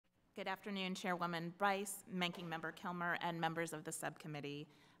Good afternoon, Chairwoman Bryce, Ranking Member Kilmer, and members of the subcommittee.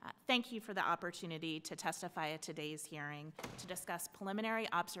 Thank you for the opportunity to testify at today's hearing to discuss preliminary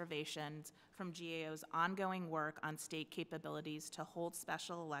observations from GAO's ongoing work on state capabilities to hold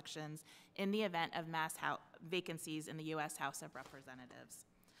special elections in the event of mass vacancies in the U.S. House of Representatives.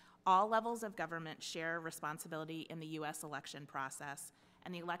 All levels of government share responsibility in the U.S. election process,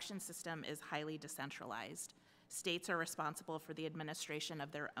 and the election system is highly decentralized. States are responsible for the administration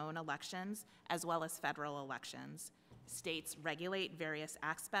of their own elections, as well as federal elections. States regulate various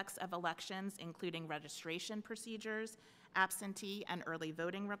aspects of elections, including registration procedures, absentee and early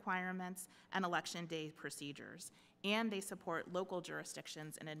voting requirements, and election day procedures, and they support local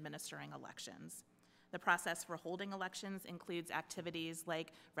jurisdictions in administering elections. The process for holding elections includes activities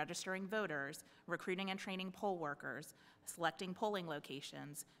like registering voters, recruiting and training poll workers, selecting polling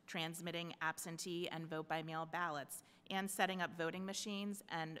locations, transmitting absentee and vote-by-mail ballots, and setting up voting machines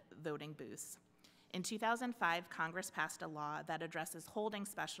and voting booths. In 2005, Congress passed a law that addresses holding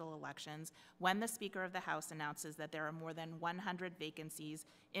special elections when the Speaker of the House announces that there are more than 100 vacancies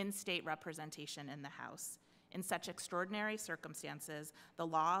in state representation in the House. In such extraordinary circumstances, the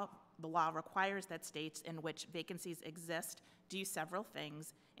law requires that states in which vacancies exist do several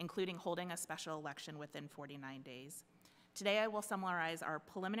things, including holding a special election within 49 days. Today, I will summarize our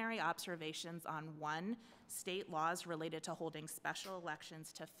preliminary observations on 1, state laws related to holding special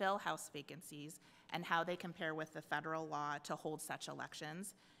elections to fill House vacancies and how they compare with the federal law to hold such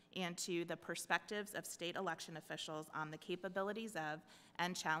elections, and 2, the perspectives of state election officials on the capabilities of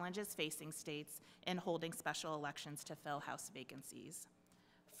and challenges facing states in holding special elections to fill House vacancies.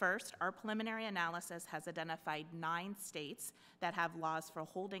 First, our preliminary analysis has identified 9 states that have laws for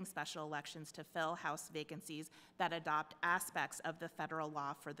holding special elections to fill House vacancies that adopt aspects of the federal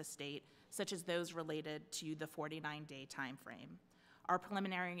law for the state, such as those related to the 49-day time frame. Our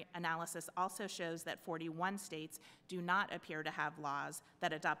preliminary analysis also shows that 41 states do not appear to have laws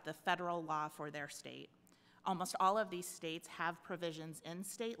that adopt the federal law for their state. Almost all of these states have provisions in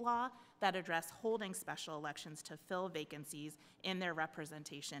state law that address holding special elections to fill vacancies in their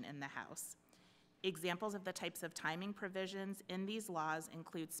representation in the House. Examples of the types of timing provisions in these laws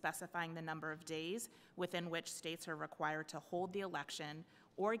include specifying the number of days within which states are required to hold the election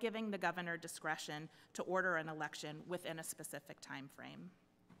or giving the governor discretion to order an election within a specific time frame.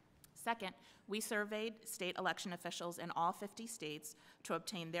 Second, we surveyed state election officials in all 50 states to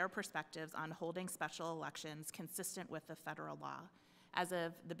obtain their perspectives on holding special elections consistent with the federal law. As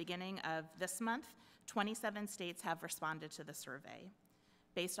of the beginning of this month, 27 states have responded to the survey.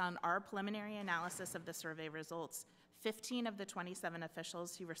 Based on our preliminary analysis of the survey results, 15 of the 27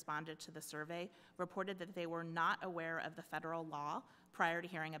 officials who responded to the survey reported that they were not aware of the federal law prior to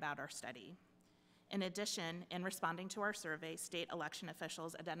hearing about our study. In addition, in responding to our survey, state election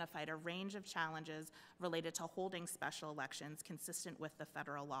officials identified a range of challenges related to holding special elections consistent with the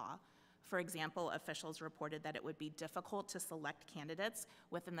federal law. For example, officials reported that it would be difficult to select candidates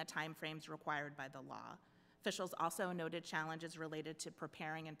within the timeframes required by the law. Officials also noted challenges related to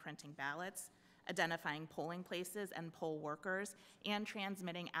preparing and printing ballots, identifying polling places and poll workers, and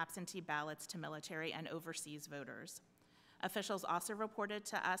transmitting absentee ballots to military and overseas voters. Officials also reported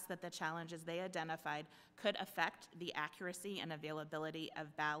to us that the challenges they identified could affect the accuracy and availability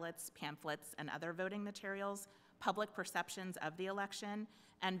of ballots, pamphlets, and other voting materials, public perceptions of the election,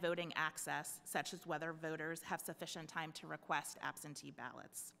 and voting access, such as whether voters have sufficient time to request absentee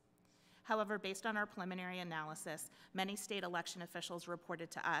ballots. However, based on our preliminary analysis, many state election officials reported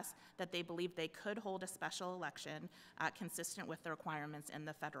to us that they believed they could hold a special election consistent with the requirements in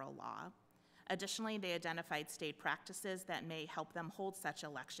the federal law. Additionally, they identified state practices that may help them hold such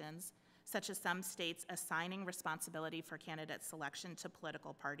elections, such as some states assigning responsibility for candidate selection to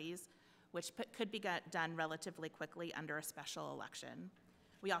political parties, which could be done relatively quickly under a special election.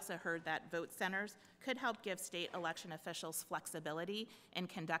 We also heard that vote centers could help give state election officials flexibility in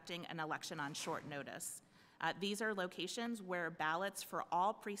conducting an election on short notice. These are locations where ballots for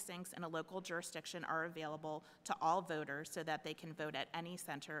all precincts in a local jurisdiction are available to all voters so that they can vote at any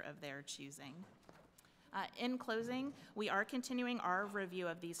center of their choosing. In closing, we are continuing our review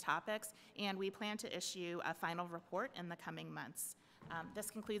of these topics, and we plan to issue a final report in the coming months.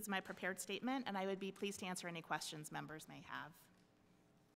 This concludes my prepared statement, and I would be pleased to answer any questions members may have.